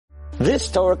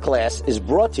This Torah class is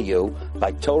brought to you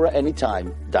by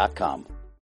TorahAnytime.com.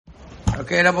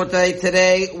 Okay, Rabotai,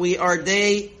 today we are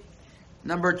day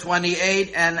number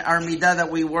 28, and our midah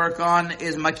that we work on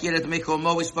is Makirat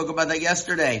Mikomo. We spoke about that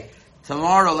yesterday.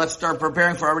 Tomorrow, let's start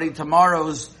preparing for already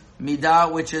tomorrow's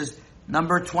midah, which is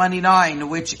number 29,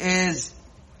 which is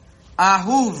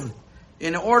Ahuv.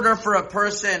 In order for a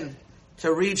person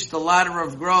to reach the ladder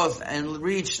of growth and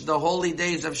reach the holy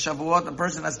days of Shavuot, the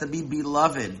person has to be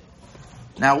beloved.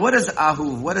 Now, what does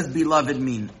Ahuv, what does beloved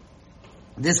mean?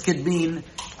 This could mean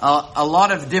a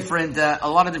lot of different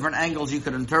angles you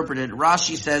could interpret it.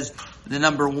 Rashi says the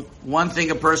number one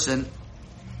thing a person,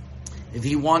 if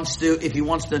he wants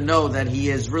to know that he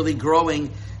is really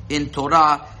growing in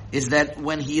Torah, is that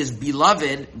when he is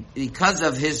beloved,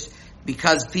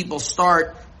 because people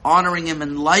start honoring him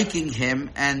and liking him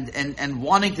and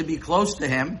wanting to be close to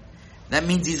him, that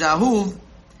means he's Ahuv.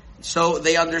 So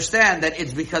they understand that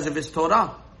it's because of his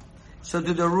Torah. So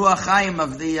the Ruach Chaim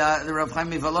of the Rav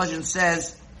Chaim Volozhin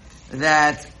says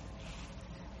that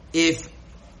if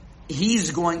he's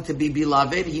going to be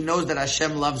beloved, he knows that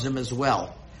Hashem loves him as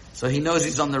well. So he knows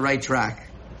he's on the right track.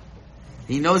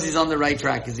 He knows he's on the right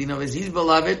track because he knows he's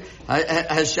beloved.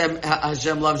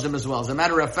 Hashem loves him as well. As a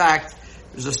matter of fact,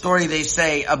 there's a story they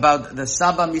say about the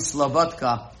Saba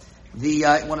Mislovodka,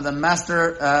 one of the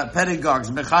master pedagogues,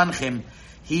 Mechanchim.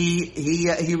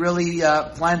 He really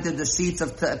planted the seeds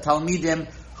of Talmidim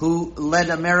who led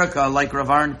America, like Rav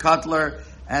Aaron Kotler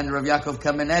and Rav Yaakov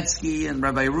Kamenetsky and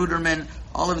Rabbi Ruderman.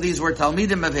 All of these were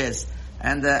Talmidim of his,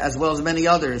 and as well as many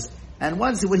others. And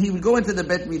once, when he would go into the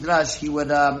Bet Midrash, he would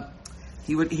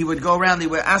go around. He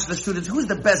would ask the students, "Who's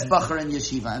the best bacher in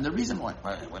yeshiva?" And the reason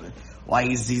why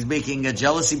he's making a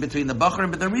jealousy between the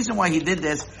bacherim, but the reason why he did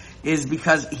this is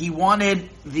because he wanted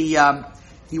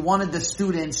the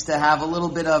students to have a little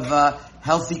bit of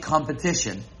healthy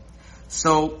competition.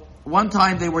 So one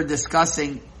time they were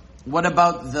discussing, what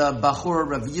about the Bachur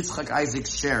Rav Yitzchak Isaac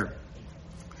Sher?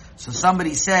 So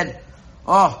somebody said,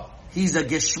 "Oh, he's a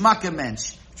geschmacke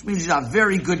mensch," which means he's a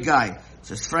very good guy.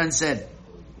 So his friend said,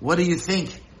 "What do you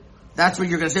think? That's what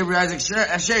you're going to say, Rav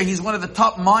Isaac Sher? He's one of the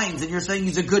top minds, and you're saying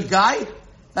he's a good guy?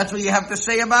 That's what you have to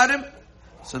say about him?"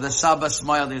 So the Saba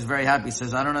smiled and he was very happy. He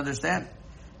says, "I don't understand.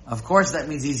 Of course that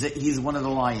means he's one of the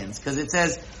lions. Because it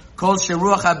says, Kol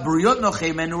sheruach habriyot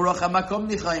nochemenu, ruach hamakom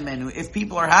nichaimenu. If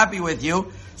people are happy with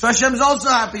you, so Hashem's also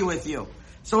happy with you.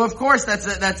 So of course that's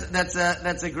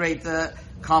a great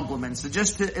compliment. So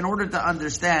just in order to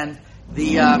understand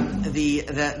the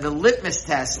litmus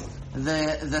test,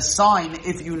 the sign,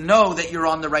 if you know that you're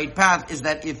on the right path, is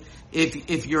that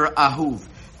if you're Ahuv.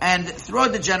 And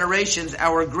throughout the generations,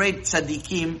 our great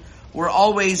tzaddikim were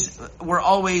always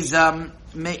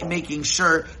making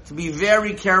sure to be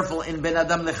very careful in Ben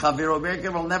Adam Lechaviro, very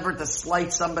careful never to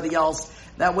slight somebody else.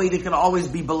 That way they can always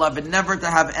be beloved, never to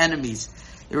have enemies.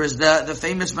 There was the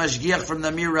famous Mashgiach from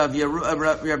the Mir of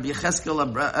Rabbi Yecheskel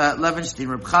Levenstein,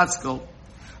 Reb Chatzkel,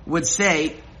 would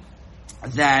say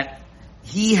that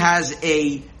he has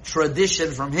a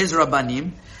tradition from his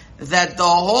Rabbanim that the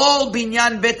whole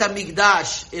Binyan Bet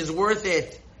HaMikdash is worth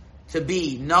it to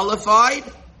be nullified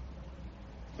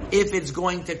if it's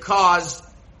going to cause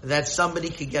that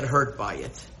somebody could get hurt by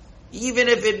it. Even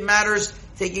if it matters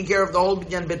taking care of the whole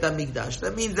Binyan Bet HaMikdash.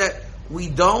 That means that we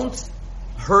don't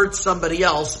hurt somebody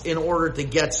else in order to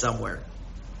get somewhere.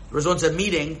 There was once a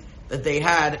meeting that they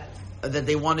had, that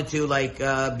they wanted to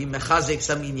be mechazik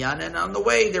some inyan, and on the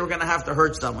way they were going to have to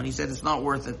hurt someone. He said it's not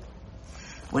worth it.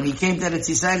 When he came to Eretz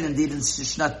Yisrael, indeed in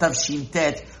Shnat Tavshin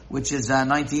Tet, which is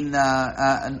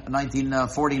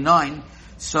 1949,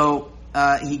 so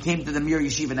he came to the Mir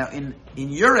Yeshiva. Now, in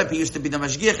Europe, he used to be the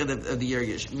Mashgiach of the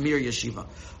Mir Yeshiva.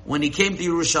 When he came to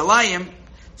Yerushalayim,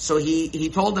 so he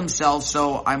told himself,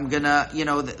 so I'm gonna,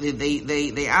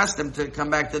 they asked him to come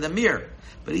back to the Mir.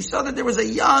 But he saw that there was a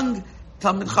young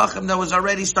Talmid Chacham that was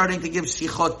already starting to give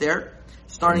shichot there,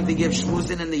 starting to give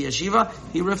shmuzin in the yeshiva.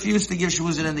 He refused to give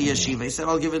shmuzin in the yeshiva. He said,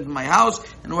 I'll give it in my house,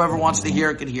 and whoever wants to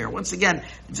hear it can hear. Once again,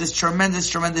 it's this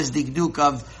tremendous dikduk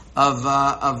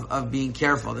of being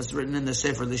careful. That's written in the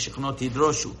Sefer, the Shechnot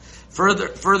Yidroshu.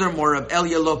 Furthermore, Reb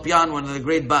Elia Lopian, one of the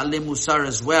great Ba'alei Musar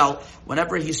as well,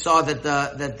 whenever he saw that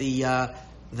the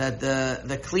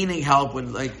cleaning help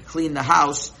would clean the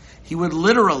house, he would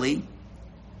really,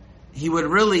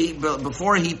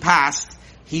 before he passed,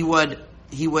 he would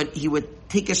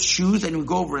take his shoes and he would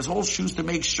go over his whole shoes to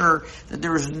make sure that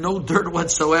there is no dirt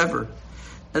whatsoever.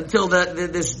 Until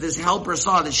this helper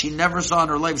saw that she never saw in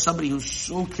her life somebody who's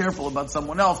so careful about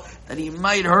someone else that he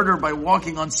might hurt her by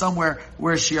walking on somewhere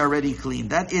where she already cleaned.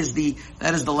 That is the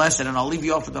lesson. And I'll leave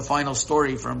you off with the final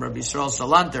story from Rabbi Yisrael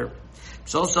Salanter.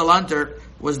 So Salanter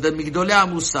was the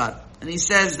Migdolei Musar. And he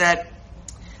says that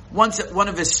once one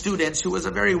of his students, who was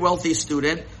a very wealthy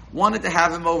student, wanted to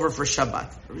have him over for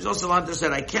Shabbat. Rizal Salanter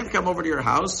said, I can't come over to your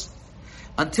house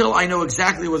until I know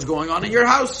exactly what's going on in your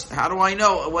house. How do I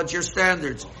know? What's your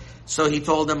standards? So he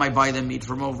told him, I buy the meat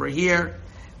from over here,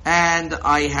 and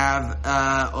I have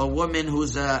a woman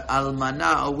who's a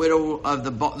almana, a widow of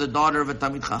the daughter of a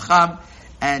Talmid Chacham,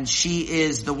 and she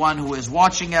is the one who is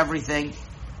watching everything.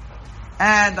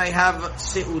 And I have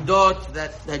seudot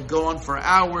that go on for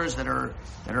hours, that are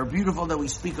beautiful, that we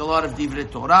speak a lot of Divrei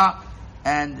Torah,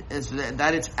 and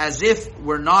that it's as if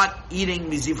we're not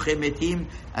eating mizivchei metim,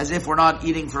 as if we're not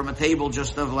eating from a table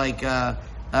just of like of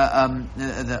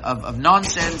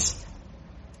nonsense.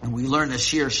 And we learn the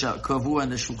Shir Kavu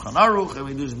and the Shulchan Aruch, and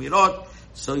we do Zmirot,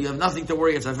 so you have nothing to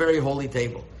worry. It's a very holy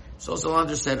table. So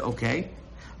Salanter said, okay,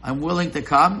 I'm willing to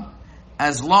come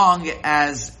as long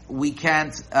as we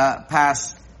can't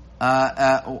pass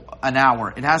an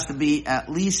hour. It has to be at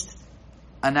least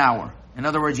an hour. In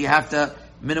other words, you have to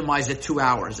minimize it 2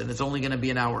 hours, and it's only going to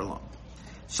be an hour long.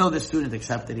 So the student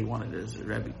accepted. He wanted his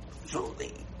Rebbe. So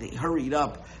they hurried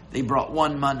up. They brought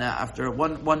one manna after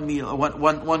one meal,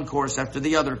 one course after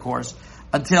the other course,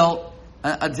 until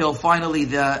finally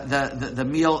the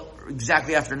meal,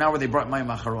 exactly after an hour, they brought Mayim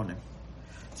Acharonim.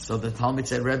 So the Talmud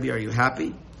said, Rebbe, are you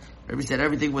happy? Rebbe said,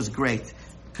 everything was great.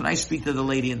 Can I speak to the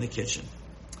lady in the kitchen?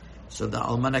 So the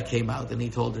almana came out, and he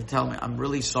told her, tell me, I'm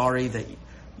really sorry that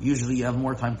usually you have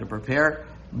more time to prepare,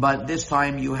 but this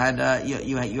time you had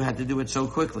to do it so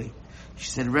quickly. She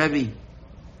said, Rebbe,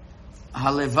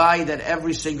 halevai that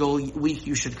every single week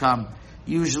you should come.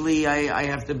 Usually I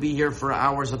have to be here for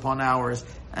hours upon hours,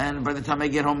 and by the time I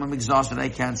get home I'm exhausted, I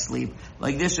can't sleep.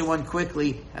 Like this, it went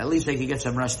quickly, at least I could get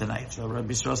some rest tonight. So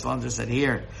Rabbi Yisrael just said,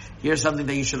 here's something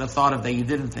that you should have thought of that you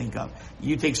didn't think of.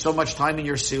 You take so much time in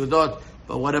your seudot,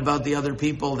 but what about the other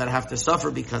people that have to suffer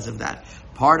because of that?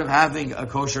 Part of having a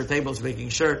kosher table is making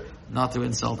sure not to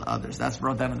insult others. That's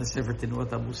brought down in the Sefer Tinuot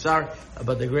HaMusar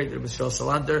about the great Rabbi Yisrael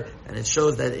Salanter, and it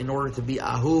shows that in order to be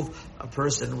ahuv, a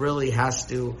person really has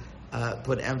to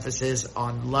put emphasis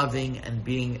on loving and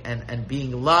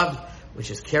being loved,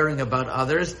 which is caring about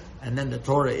others, and then the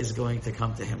Torah is going to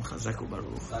come to him. Chazaku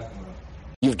Baruch.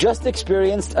 You've just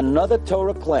experienced another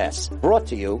Torah class brought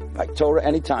to you by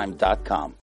TorahAnytime.com.